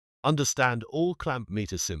Understand all clamp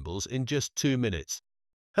meter symbols in just 2 minutes.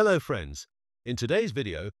 Hello friends, in today's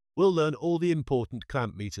video, we'll learn all the important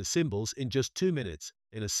clamp meter symbols in just 2 minutes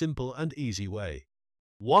in a simple and easy way.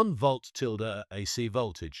 1 volt tilde AC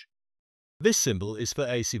voltage. This symbol is for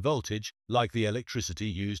AC voltage, like the electricity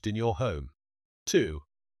used in your home. 2.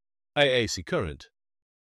 AC current.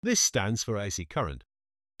 This stands for AC current.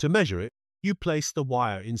 To measure it, you place the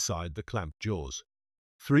wire inside the clamp jaws.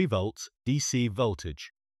 3 volts DC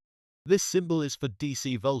voltage. This symbol is for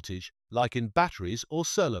DC voltage, like in batteries or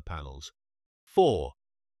solar panels. 4.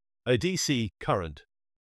 A DC current.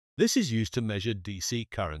 This is used to measure DC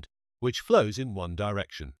current, which flows in one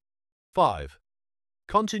direction. 5.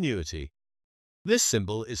 Continuity. This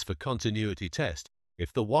symbol is for continuity test.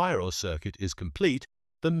 If the wire or circuit is complete,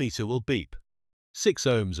 the meter will beep. 6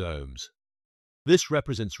 ohms. This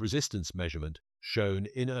represents resistance measurement, shown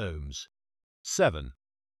in ohms. 7.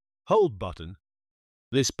 Hold button.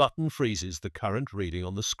 This button freezes the current reading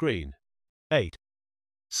on the screen. 8.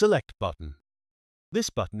 Select button. This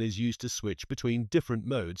button is used to switch between different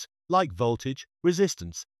modes, like voltage,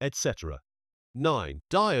 resistance, etc. 9.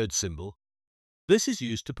 Diode symbol. This is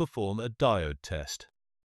used to perform a diode test.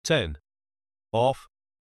 10. Off.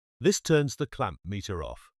 This turns the clamp meter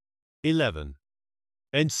off. 11.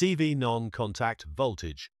 NCV non-contact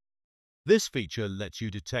voltage. This feature lets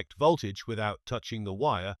you detect voltage without touching the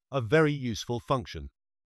wire, a very useful function.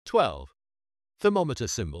 12. Thermometer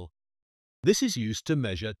symbol. This is used to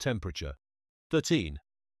measure temperature. 13.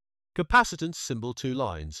 Capacitance symbol 2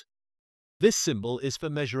 lines. This symbol is for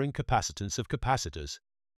measuring capacitance of capacitors.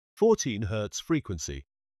 14 Hz frequency.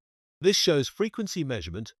 This shows frequency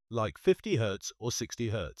measurement like 50 Hz or 60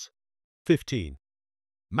 Hz. 15.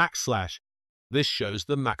 Max slash. This shows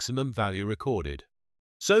the maximum value recorded.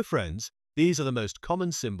 So friends, these are the most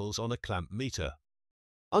common symbols on a clamp meter.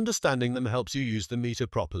 Understanding them helps you use the meter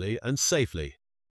properly and safely.